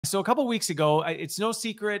So a couple weeks ago, it's no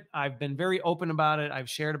secret. I've been very open about it. I've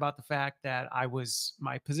shared about the fact that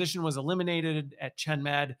my position was eliminated at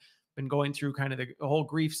ChenMed. Been going through kind of the whole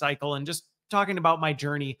grief cycle and just talking about my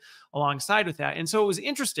journey alongside with that. And so it was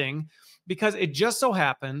interesting because it just so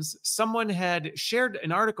happens someone had shared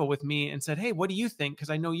an article with me and said, "Hey, what do you think?" Because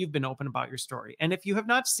I know you've been open about your story. And if you have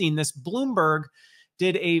not seen this, Bloomberg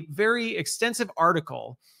did a very extensive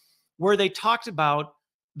article where they talked about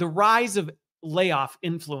the rise of layoff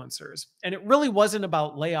influencers. And it really wasn't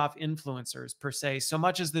about layoff influencers per se, so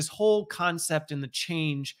much as this whole concept and the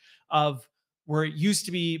change of where it used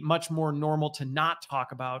to be much more normal to not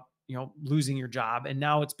talk about, losing your job. And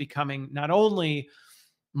now it's becoming not only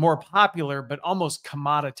more popular, but almost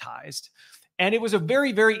commoditized. And it was a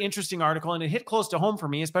very, very interesting article. And it hit close to home for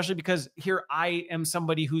me, especially because here I am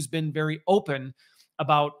somebody who's been very open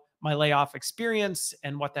about my layoff experience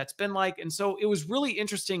and what that's been like. And so it was really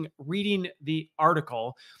interesting reading the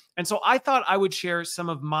article. And so I thought I would share some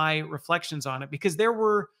of my reflections on it because there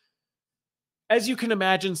were, as you can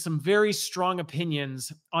imagine, some very strong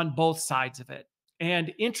opinions on both sides of it.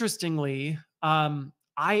 And interestingly,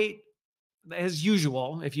 I, as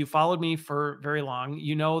usual, if you followed me for very long,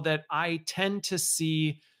 you know that I tend to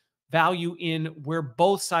see value in where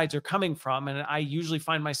both sides are coming from. And I usually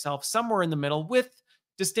find myself somewhere in the middle with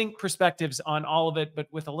distinct perspectives on all of it, but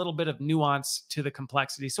with a little bit of nuance to the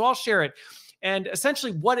complexity. So I'll share it. And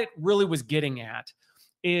essentially, what it really was getting at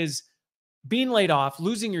is being laid off,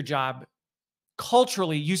 losing your job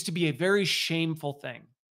culturally used to be a very shameful thing.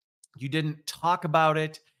 You didn't talk about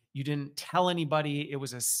it. You didn't tell anybody. It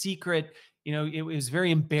was a secret. It was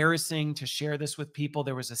very embarrassing to share this with people.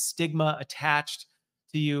 There was a stigma attached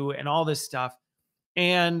to you and all this stuff.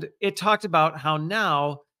 And it talked about how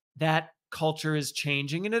now that culture is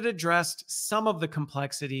changing and it addressed some of the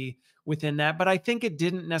complexity within that. But I think it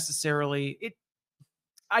didn't necessarily,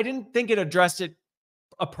 I didn't think it addressed it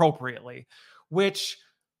appropriately, which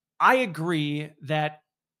I agree that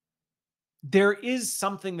there is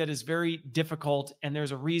something that is very difficult, and there's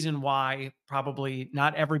a reason why probably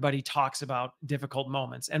not everybody talks about difficult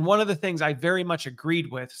moments. And one of the things I very much agreed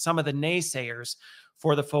with some of the naysayers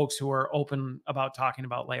for the folks who are open about talking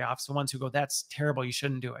about layoffs, the ones who go, "That's terrible, you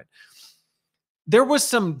shouldn't do it." There was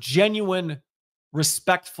some genuine,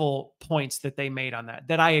 respectful points that they made on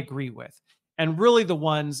that I agree with. And really the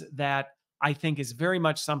ones that I think is very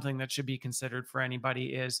much something that should be considered for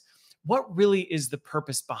anybody is, what really is the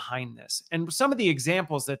purpose behind this? And some of the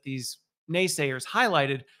examples that these naysayers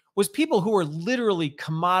highlighted was people who are literally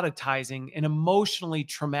commoditizing an emotionally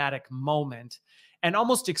traumatic moment and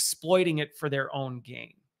almost exploiting it for their own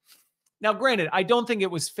gain. Now, granted, I don't think it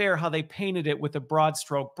was fair how they painted it with a broad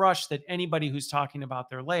stroke brush that anybody who's talking about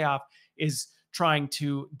their layoff is trying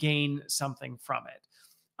to gain something from it.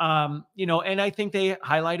 And I think they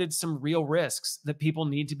highlighted some real risks that people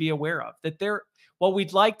need to be aware of. While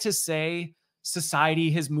we'd like to say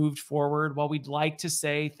society has moved forward, while we'd like to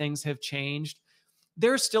say things have changed,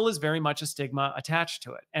 there still is very much a stigma attached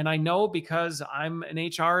to it. And I know because I'm an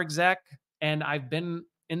HR exec and I've been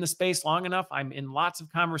in the space long enough, I'm in lots of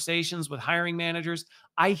conversations with hiring managers.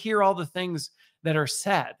 I hear all the things that are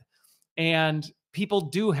said, and people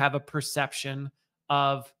do have a perception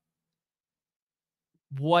of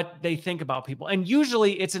what they think about people. And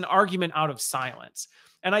usually it's an argument out of silence.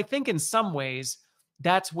 And I think in some ways,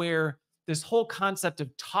 that's where this whole concept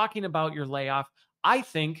of talking about your layoff, I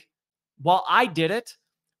think, while I did it,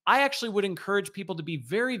 I actually would encourage people to be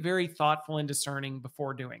very, very thoughtful and discerning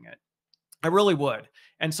before doing it. I really would.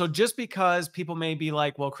 And so just because people may be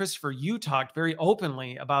like, "Well, Christopher, you talked very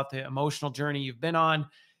openly about the emotional journey you've been on.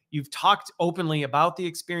 You've talked openly about the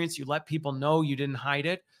experience. You let people know you didn't hide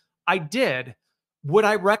it." I did. Would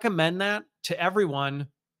I recommend that to everyone?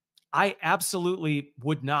 I absolutely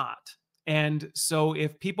would not. And so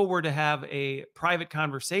if people were to have a private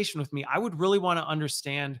conversation with me, I would really want to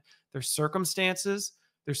understand their circumstances,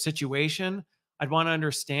 their situation. I'd want to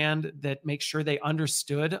understand that, make sure they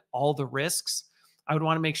understood all the risks. I would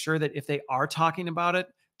want to make sure that if they are talking about it,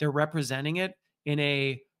 they're representing it in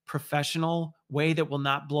a professional way that will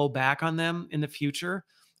not blow back on them in the future.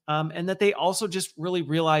 And that they also just really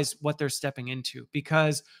realize what they're stepping into.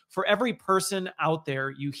 Because for every person out there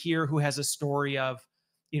you hear who has a story of,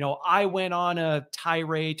 I went on a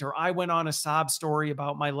tirade or I went on a sob story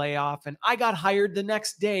about my layoff and I got hired the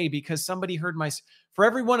next day because somebody heard for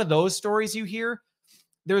every one of those stories you hear,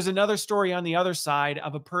 there's another story on the other side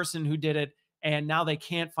of a person who did it and now they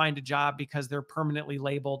can't find a job because they're permanently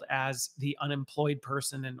labeled as the unemployed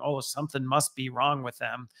person, and something must be wrong with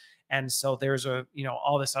them. And so there's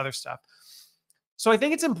all this other stuff. So I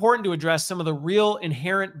think it's important to address some of the real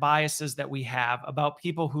inherent biases that we have about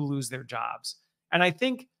people who lose their jobs. And I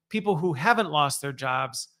think people who haven't lost their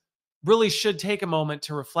jobs really should take a moment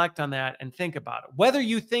to reflect on that and think about it. Whether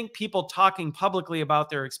you think people talking publicly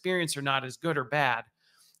about their experience or not is good or bad,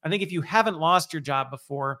 I think if you haven't lost your job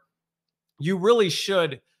before, you really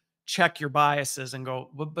should check your biases and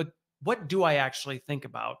go, but what do I actually think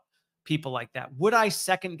about people like that? Would I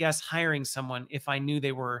second guess hiring someone if I knew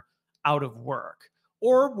they were out of work?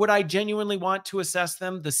 Or would I genuinely want to assess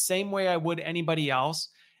them the same way I would anybody else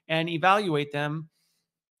and evaluate them,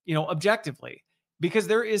 objectively? Because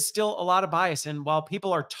there is still a lot of bias. And while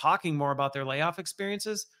people are talking more about their layoff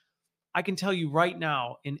experiences, I can tell you right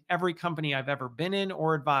now, in every company I've ever been in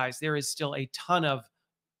or advised, there is still a ton of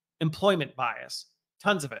employment bias,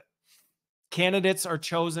 tons of it. Candidates are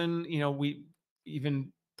chosen, we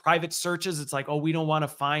even private searches, it's like, oh, we don't want to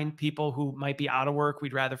find people who might be out of work.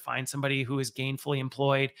 We'd rather find somebody who is gainfully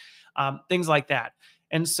employed, things like that.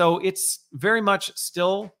 And so it's very much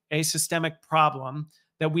still a systemic problem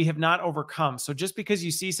that we have not overcome. So just because you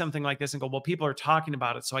see something like this and go, well, people are talking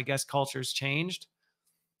about it, so I guess culture's changed.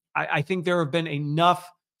 I think there have been enough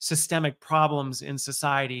systemic problems in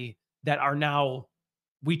society that are now,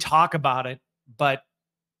 we talk about it, but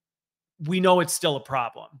we know it's still a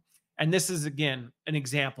problem. And this is, again, an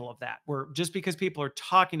example of that, where just because people are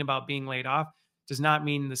talking about being laid off does not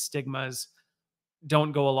mean the stigmas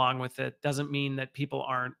don't go along with it, doesn't mean that people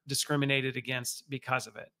aren't discriminated against because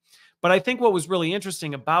of it. But I think what was really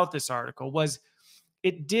interesting about this article was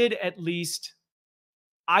it did, at least,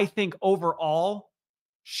 I think, overall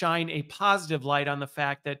shine a positive light on the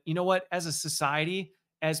fact that, you know what, as a society,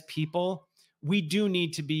 as people, we do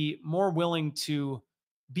need to be more willing to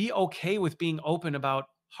be okay with being open about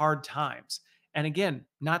hard times. And again,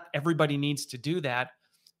 not everybody needs to do that,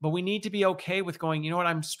 but we need to be okay with going, you know what,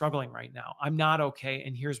 I'm struggling right now. I'm not okay.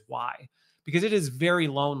 And here's why. Because it is very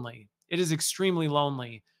lonely. It is extremely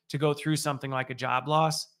lonely to go through something like a job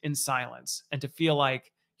loss in silence and to feel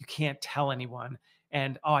like you can't tell anyone.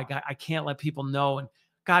 And oh, I can't let people know. And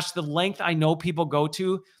gosh, the length I know people go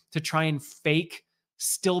to try and fake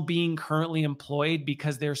still being currently employed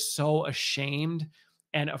because they're so ashamed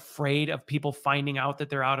and afraid of people finding out that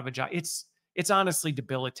they're out of a job. It's honestly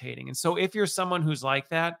debilitating. And so if you're someone who's like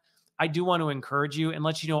that, I do want to encourage you and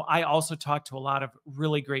let you know I also talk to a lot of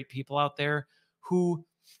really great people out there who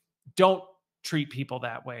don't treat people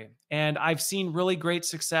that way. And I've seen really great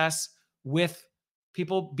success with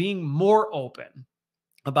people being more open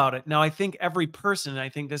about it. Now, I think every person, and I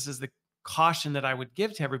think this is the caution that I would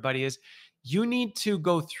give to everybody, is you need to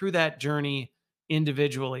go through that journey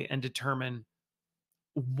individually and determine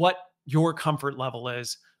what your comfort level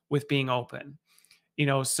is with being open.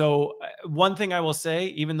 So one thing I will say,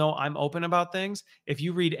 even though I'm open about things, if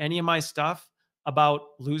you read any of my stuff about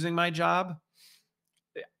losing my job,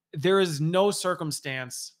 there is no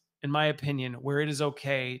circumstance, in my opinion, where it is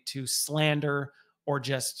okay to slander or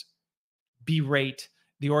just berate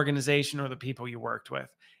the organization or the people you worked with.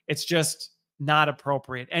 It's just not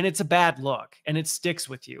appropriate. And it's a bad look and it sticks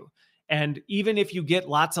with you. And even if you get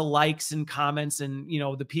lots of likes and comments and,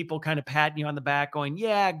 the people kind of patting you on the back going,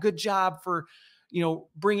 yeah, good job for,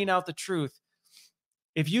 bringing out the truth.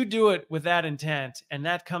 If you do it with that intent and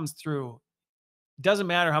that comes through, doesn't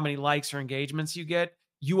matter how many likes or engagements you get,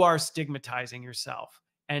 you are stigmatizing yourself.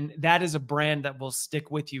 And that is a brand that will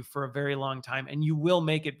stick with you for a very long time. And you will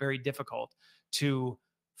make it very difficult to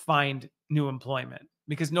find new employment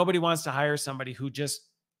because nobody wants to hire somebody who just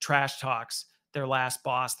trash talks their last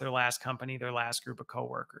boss, their last company, their last group of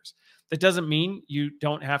coworkers. That doesn't mean you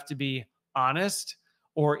don't have to be honest,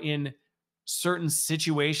 or in certain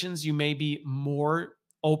situations, you may be more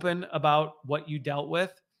open about what you dealt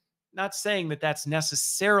with. Not saying that that's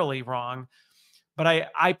necessarily wrong, but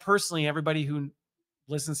I personally, everybody who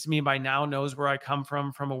listens to me by now knows where I come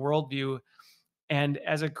from a worldview. And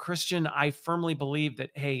as a Christian, I firmly believe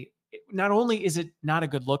that, hey, not only is it not a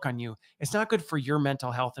good look on you, it's not good for your mental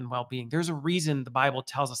health and well-being. There's a reason the Bible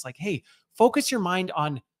tells us, like, hey, focus your mind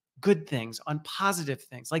on good things, on positive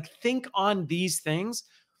things. Like, think on these things,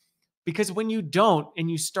 because when you don't and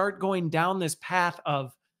you start going down this path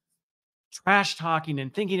of trash talking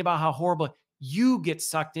and thinking about how horrible, you get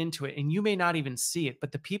sucked into it and you may not even see it,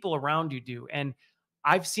 but the people around you do. And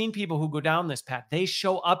I've seen people who go down this path. They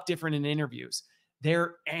show up different in interviews.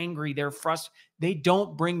 They're angry, they're frustrated. They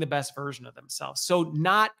don't bring the best version of themselves. So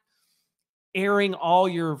not airing all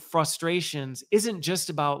your frustrations isn't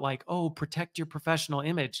just about like, oh, protect your professional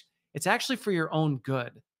image. It's actually for your own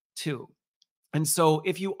good too. And so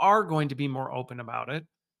if you are going to be more open about it,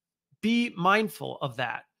 be mindful of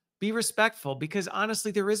that. be respectful, because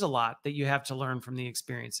honestly, there is a lot that you have to learn from the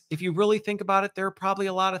experience. If you really think about it, there are probably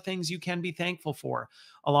a lot of things you can be thankful for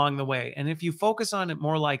along the way. And if you focus on it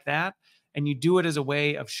more like that and you do it as a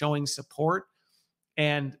way of showing support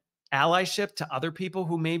and allyship to other people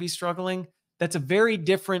who may be struggling, that's a very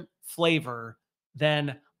different flavor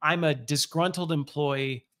than I'm a disgruntled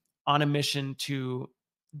employee on a mission to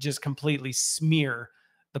just completely smear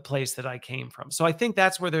the place that I came from. So I think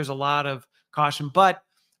that's where there's a lot of caution. But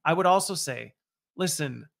I would also say,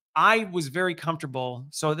 listen, I was very comfortable.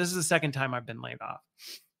 So this is the second time I've been laid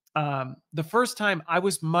off. The first time I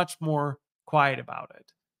was much more quiet about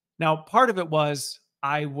it. Now, part of it was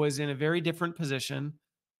I was in a very different position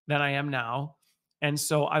than I am now. And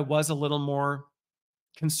so I was a little more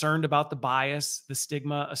concerned about the bias, the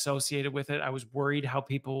stigma associated with it. I was worried how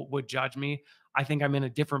people would judge me. I think I'm in a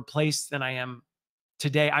different place than I am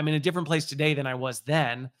today. I'm in a different place today than I was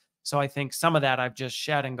then. So I think some of that I've just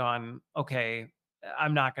shed and gone, okay,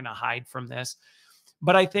 I'm not going to hide from this.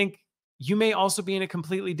 But I think you may also be in a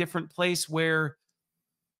completely different place where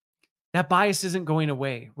that bias isn't going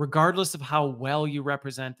away, regardless of how well you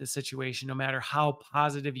represent the situation, no matter how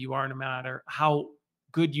positive you are, no matter how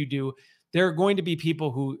good you do. There are going to be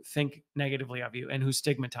people who think negatively of you and who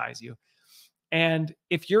stigmatize you. And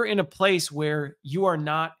if you're in a place where you are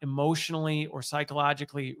not emotionally or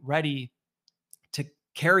psychologically ready to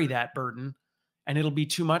carry that burden and it'll be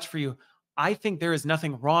too much for you, I think there is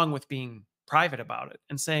nothing wrong with being private about it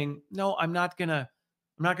and saying, no, I'm not going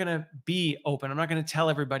to be open. I'm not going to tell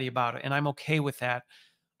everybody about it. And I'm okay with that.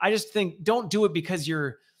 I just think don't do it because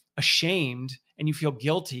you're ashamed and you feel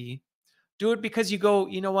guilty. Do it because you go,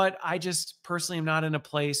 you know what? I just personally am not in a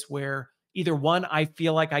place where either one, I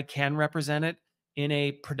feel like I can represent it in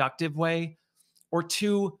a productive way, or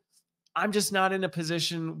two, I'm just not in a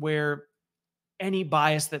position where any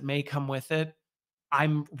bias that may come with it,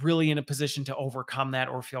 I'm really in a position to overcome that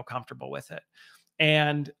or feel comfortable with it.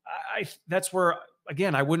 And that's where,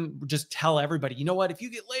 again, I wouldn't just tell everybody, you know what, if you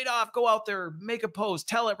get laid off, go out there, make a post,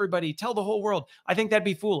 tell everybody, tell the whole world. I think that'd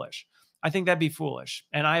be foolish. I think that'd be foolish.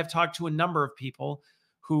 And I have talked to a number of people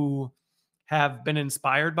who have been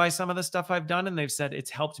inspired by some of the stuff I've done, and they've said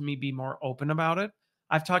it's helped me be more open about it.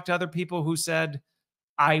 I've talked to other people who said,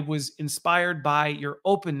 I was inspired by your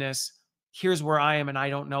openness. Here's where I am, and I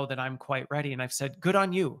don't know that I'm quite ready. And I've said, good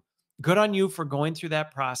on you. Good on you for going through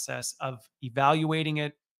that process of evaluating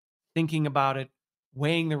it, thinking about it,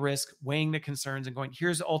 weighing the risk, weighing the concerns, and going,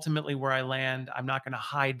 here's ultimately where I land. I'm not going to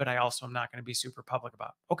hide, but I also am not going to be super public about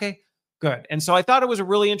it. Okay, good. And so I thought it was a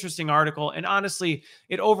really interesting article. And honestly,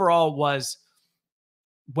 it overall was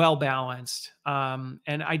well balanced. And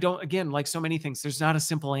I don't, again, like so many things, there's not a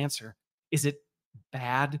simple answer. Is it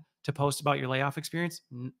bad to post about your layoff experience?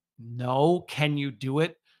 No. Can you do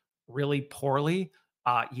it really poorly?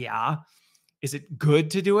 Yeah. Is it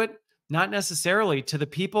good to do it? Not necessarily. To the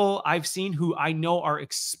people I've seen who I know are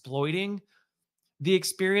exploiting the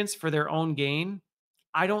experience for their own gain,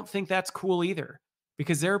 I don't think that's cool either,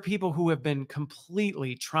 because there are people who have been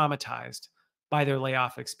completely traumatized by their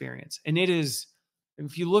layoff experience. And it is,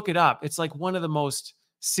 if you look it up, it's like one of the most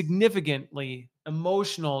significantly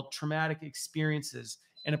emotional, traumatic experiences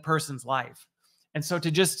in a person's life. And so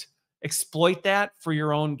to just exploit that for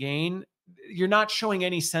your own gain, you're not showing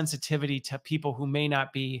any sensitivity to people who may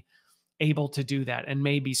not be able to do that and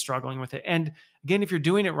may be struggling with it. And again, if you're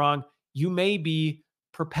doing it wrong, you may be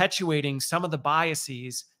perpetuating some of the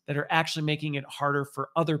biases that are actually making it harder for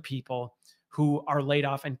other people who are laid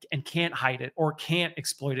off and can't hide it or can't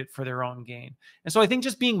exploit it for their own gain. And so I think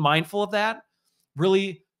just being mindful of that,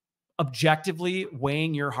 really objectively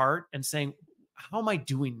weighing your heart and saying, how am I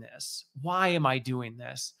doing this? Why am I doing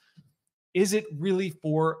this? Is it really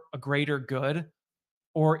for a greater good,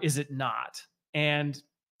 or is it not? And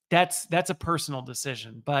that's a personal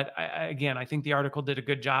decision. But again, I think the article did a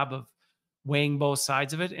good job of weighing both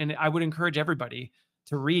sides of it. And I would encourage everybody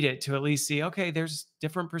to read it to at least see, okay, there's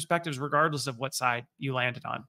different perspectives regardless of what side you landed on.